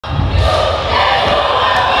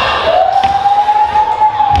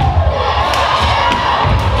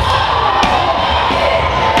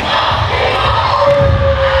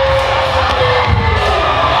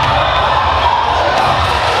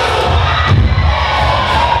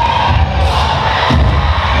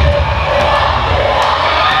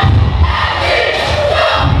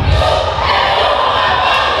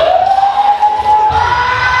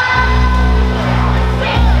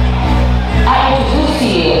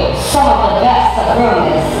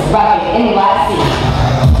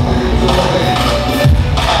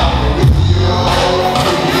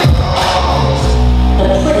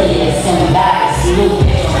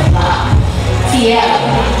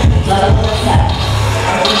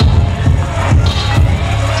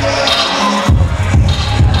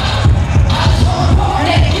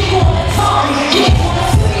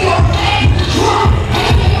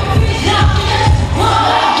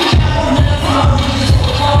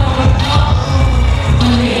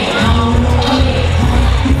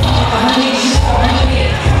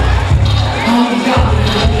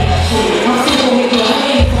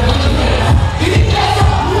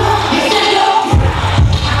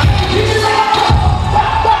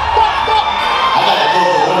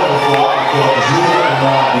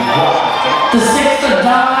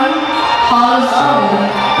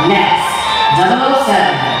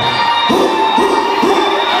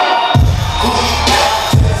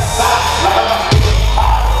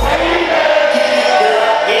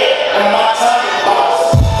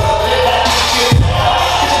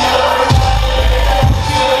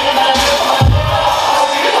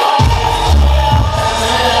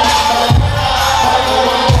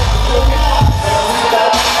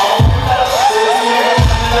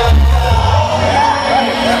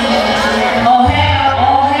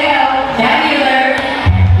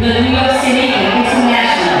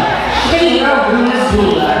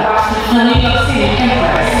the New York City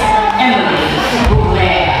Empress, Emily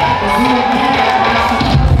Boulanger.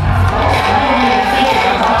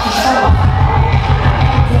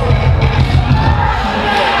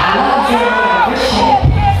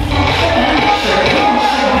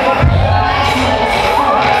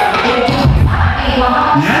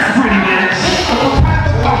 That's pretty bitch.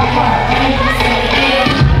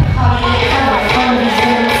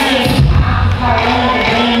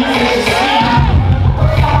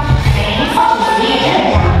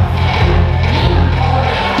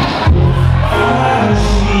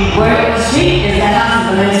 Where the street is that house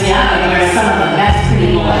in Valenciaga where some of the best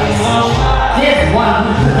pretty boys. There's one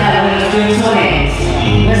who put that away doing 2 names.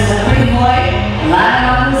 Mr. Pretty Boy, lying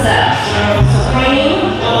on himself.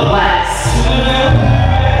 Supreme Wax.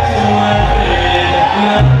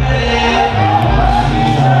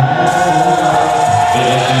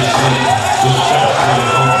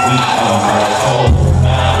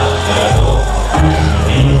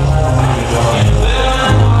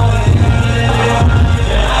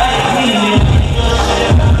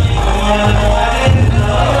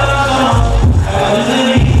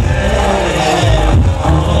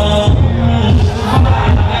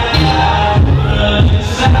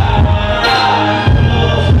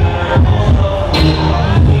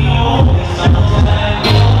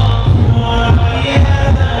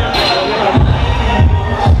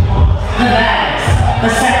 The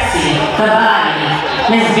sexy, the body,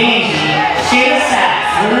 Miss Benji, straight of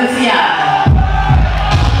sass, Valenciaga.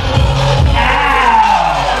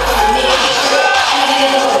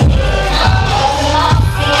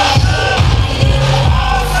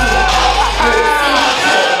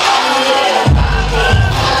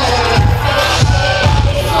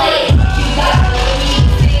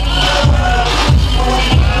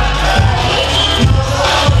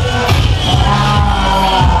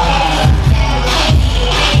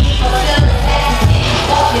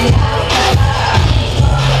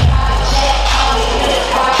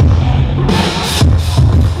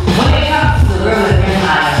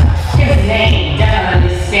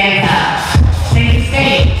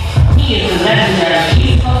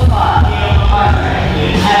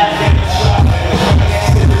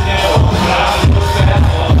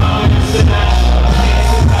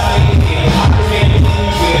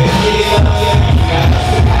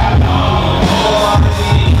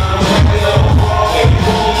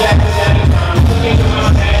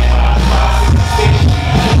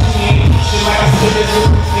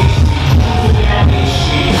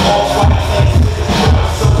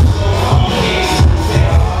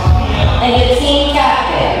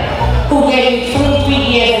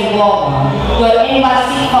 Your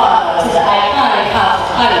NYC father to the iconic house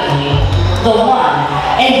of Honeydew, the one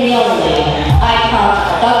and the only icon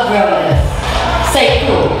of realness. Say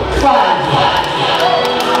cool, prodigy.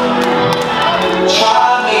 Try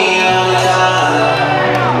me all the time.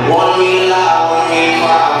 Want me to lie, want me to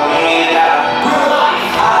cry, want me to die.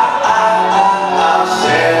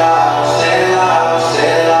 Stay alive, stay alive,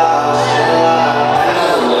 stay alive, stay alive.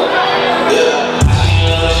 Yeah. I see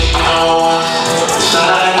you love, she know once. It's not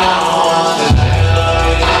like no once. It's like you love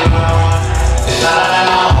me, it's not like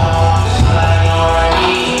no once. It's not like no R&B.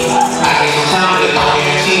 I get some time to go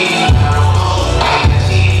guarantee. I don't know, I can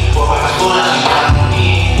see. But by school, now she got no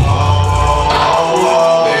need.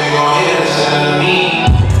 Baby, gon' hit it instead of me.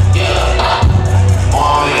 Yeah.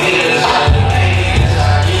 I'ma hit it instead of me. That's how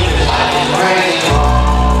I get it. It's crazy.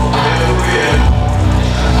 Real, real.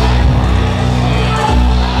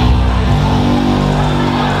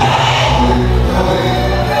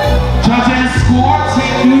 Judging score,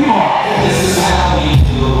 take New York. This is how we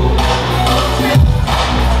do.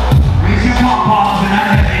 Raise your pom-poms and that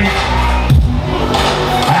heavy.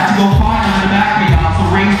 I have to go find them in the back of y'all, so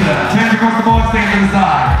raise them. Turn across the board, stand to the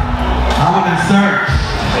side. I want to search.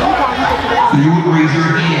 So you would raise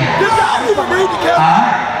your hand. Did y'all even read the category?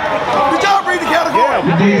 Alright. Did y'all read the category?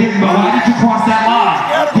 They didn't, but why did you cross that line?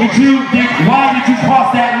 Why did you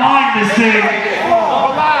cross that line, Miss Thing?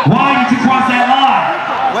 Why did you cross that line?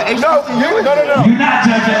 No. You're not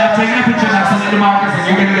judging. I'm taking a picture now, sending it to Marcus, and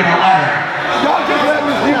you're going to get a letter. Y'all just let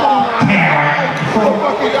me see all. Karen.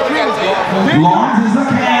 Lawrence is a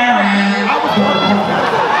Karen.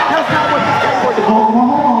 That's not what the category is.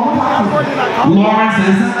 Lawrence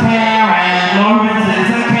is a Karen. Lawrence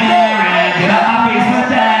is a Karen. Get out my face with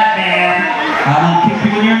that, man. I will kick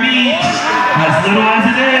you in your meat. As little as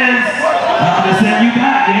it is. I'm going to send you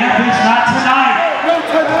back. Yeah, bitch, not tonight.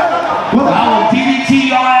 I will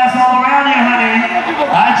DDT your ass all around you, honey.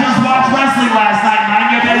 I just watched wrestling last night.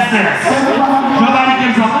 Mind your business. Nobody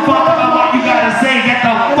gives a fuck about what you gotta say. Get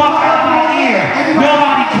the fuck out of my ear.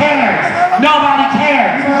 Nobody cares. Nobody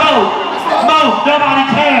cares. Vote.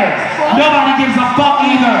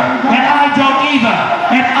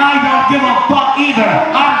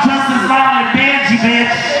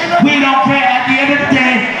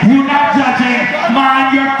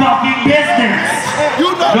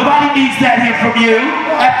 you.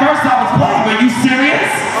 At first I was playing, are you serious?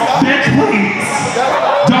 Bitch, please.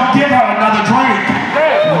 Don't give her another drink.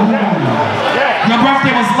 Your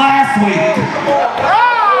birthday was last week.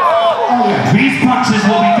 These punches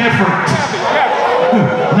will be different.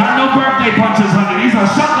 Not no birthday punches, honey. These are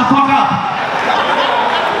shut the fuck up.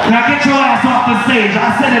 Now get your ass off the stage.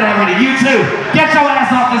 I said it already. You too. Get your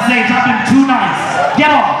ass off the stage. I've been too nice. Get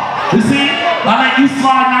off. You see? I let you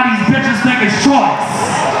slide, now these bitches think it's choice.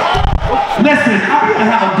 Listen, I'm here to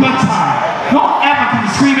have a good time. Don't ever come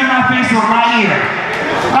scream in my face or in my ear.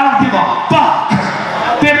 I don't give a fuck.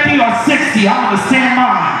 50 or 60, I'm gonna stand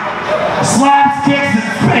mine. Slaps, kicks, and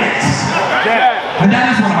spits. And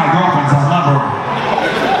that is one of my girlfriends. I love her.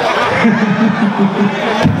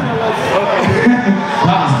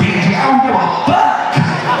 That was BG. I don't give a fuck.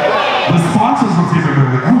 The sponsors were giving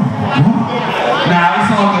me nah,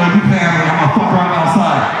 it's all good. We family. I'm gonna fuck around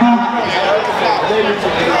outside. Huh?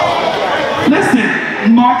 Listen,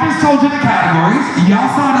 Marcus told you the categories.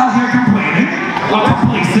 Y'all sound out here complaining or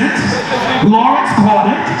complacent. Lawrence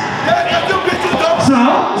caught it. So,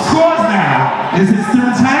 scores now. Is it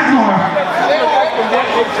still 10 or?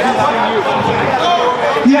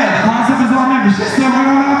 Yeah, the concept is on there, but she's still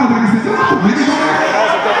running around.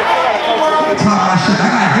 Shit, I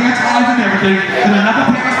got hair ties and everything, and another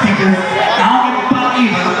pair of speakers. I don't give a fuck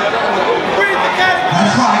either.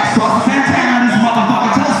 That's right, Saucy Santana on this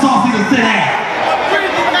motherfucker. Tell Saucy to sit down.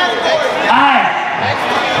 Alright.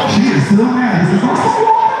 She is still mad. Is it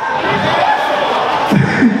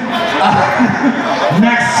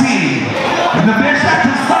next team. And the bitch that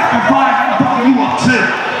just sacrificed, I'm fucking you up too.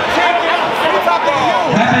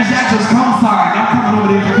 That bitch that just co-signed, I'm coming over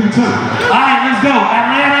there for you too. Alright, let's go.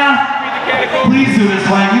 Atlanta. Please do this,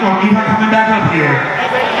 Wayne. You don't need her coming back up here.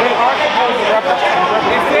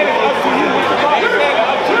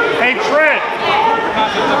 Hey, Trent.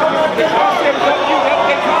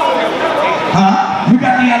 Huh? You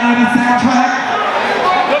got the Atlanta soundtrack?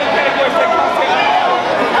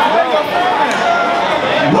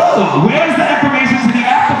 Whoa, where's the information to the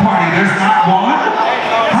after party? There's not one?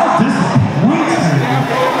 How disappointing.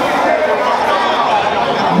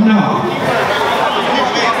 No.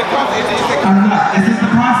 I'm not. Is this the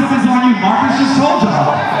concept is on you? Marcus just told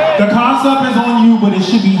y'all. The concept is on you, but it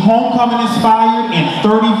should be homecoming inspired and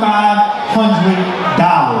 $3,500.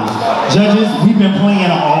 Judges, we've been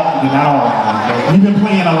playing we've been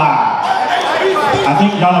playing a lot. I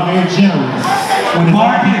think y'all are very generous when it's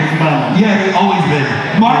on people's money. Yeah, they've always been.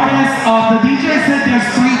 Marcus, the DJ said there's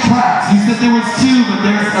 3 tracks. You said there was 2, but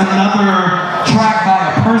there's another track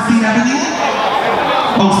by Percy Avenue.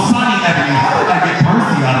 Oh, Sunny Avenue. How did I get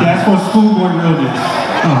Percy out of That's for Schoolboy Realness.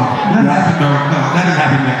 Oh, that happened though. No, that didn't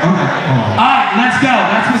happen yet. Okay. Alright, let's go.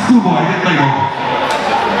 That's for Schoolboy. Get label.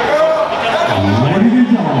 Ladies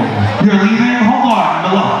and gentlemen. You're leaving? Hold on,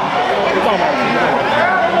 Milan.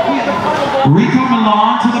 Rico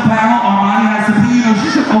Milan to the panel. Armani has to pee. You know,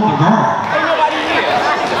 she's an older girl.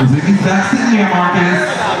 Ziggy's back sitting there,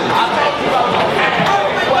 Marcus.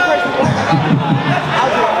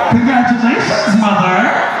 Congratulations,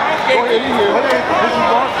 mother.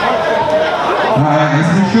 Alright, let's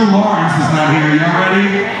make sure Lawrence is not here. Y'all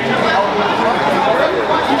ready?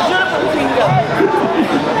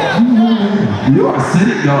 You are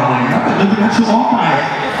sitting, darling. I've been looking at you all night.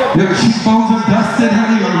 Your cheekbones are dusted,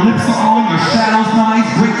 honey. Your lips are on. Your shadow's nice.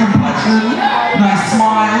 Great complexion. Nice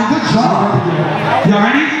smile. Good job. Y'all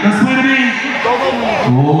ready? Let's play the beat.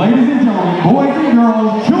 Ladies and gentlemen, boys and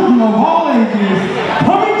girls, children of all ages,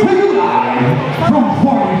 coming to you live from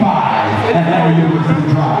 45 Atlanta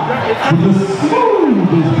University Drive with the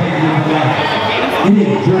smoothest baby in the land. It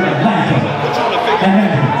is your Atlanta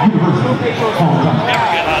University homecoming.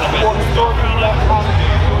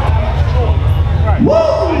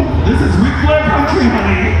 Woo! This is Ric Flair country,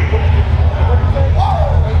 honey.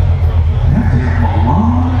 That damn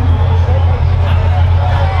Milan.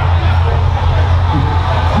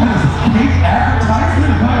 That is a cake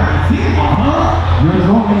advertisement if I ever seen one, huh? Yours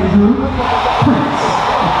only, Prince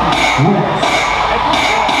West.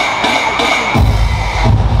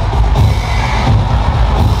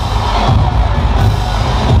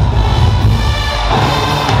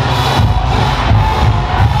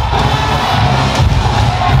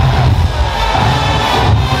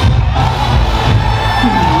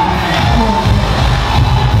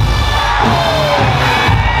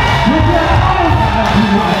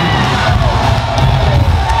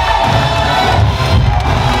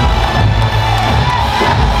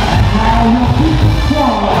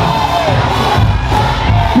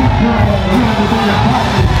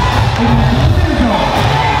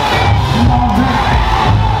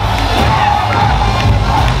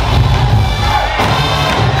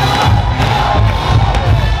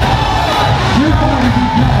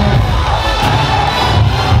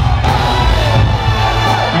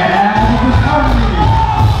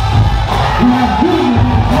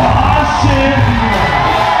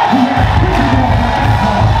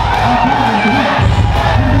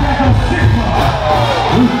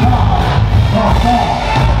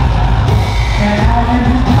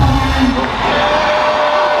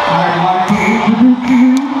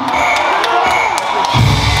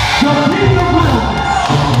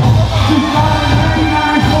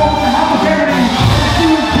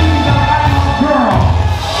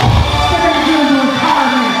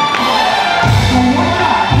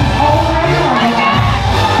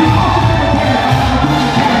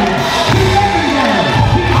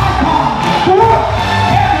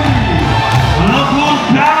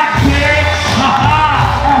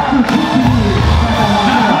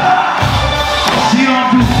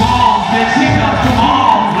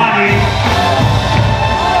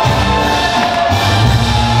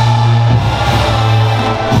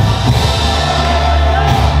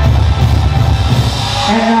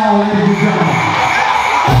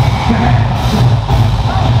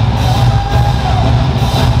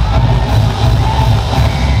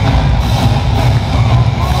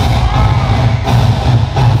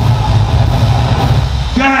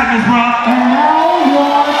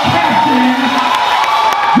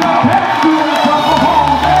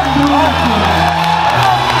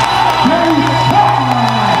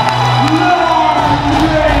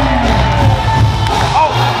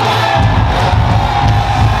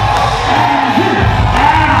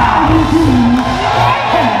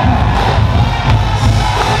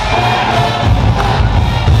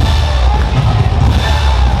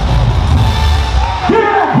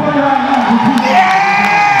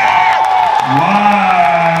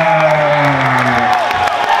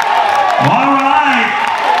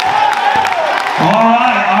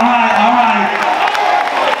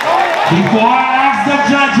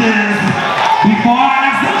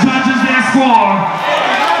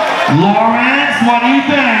 what do you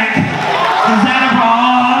think? Is that a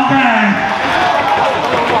problem? Okay.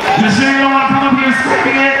 You sure you don't want to come up here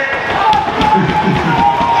screaming it?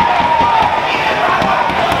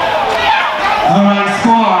 Alright,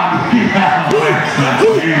 squad.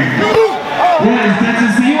 Yeah, it's good to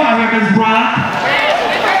see you out here, Miss Brock.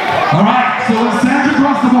 Alright, so it's sent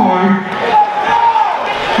across the board.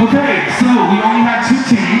 Okay, so we only had 2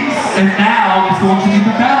 teams, and now it's going to be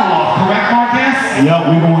the battle off, correct, Marcus? Yep,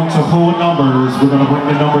 we're going to pull numbers. We're going to bring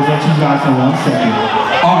the numbers up to you guys in 1 second.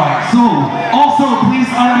 Alright, so also please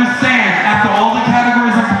understand, after all the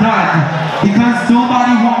categories are done, because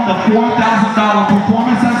nobody won the $4,000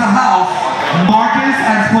 performance as a house, Marcus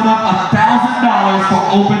has put up $1,000 for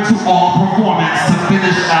open to all performance to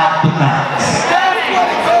finish out the night.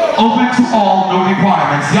 Open to all, no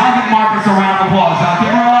requirements. Y'all give Marcus a round of applause. Y'all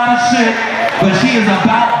give her a lot of shit, but she is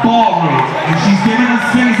about ballroom, and she's giving us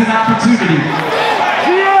space and opportunity.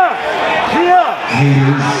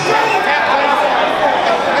 Haters.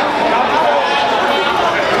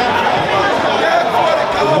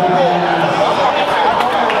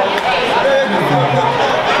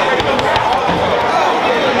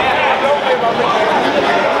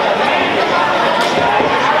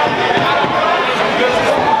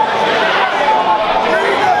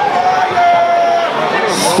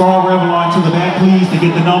 Star Red line to the back, please, to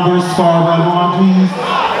get the numbers. Star Red line, please.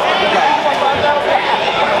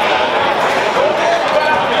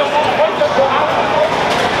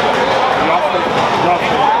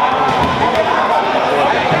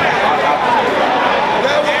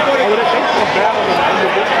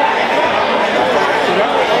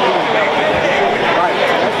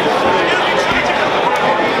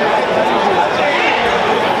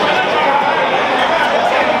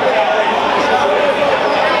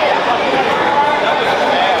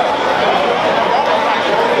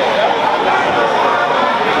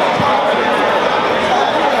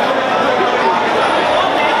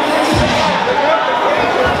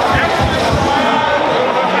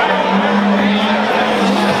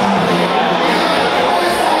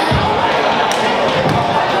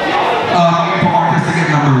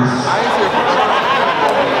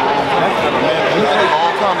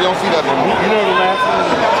 You don't see that no more. You know the last one?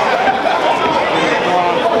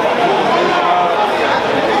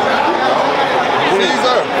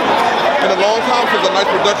 Caesar, been a long time since a nice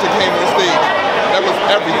production came on stage. That was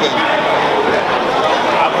everything.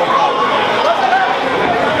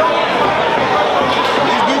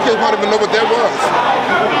 These new kids might even know what that was.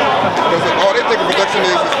 Because all they think of production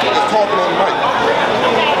is talking on the mic.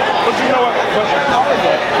 But you know what? But part of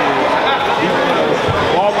that is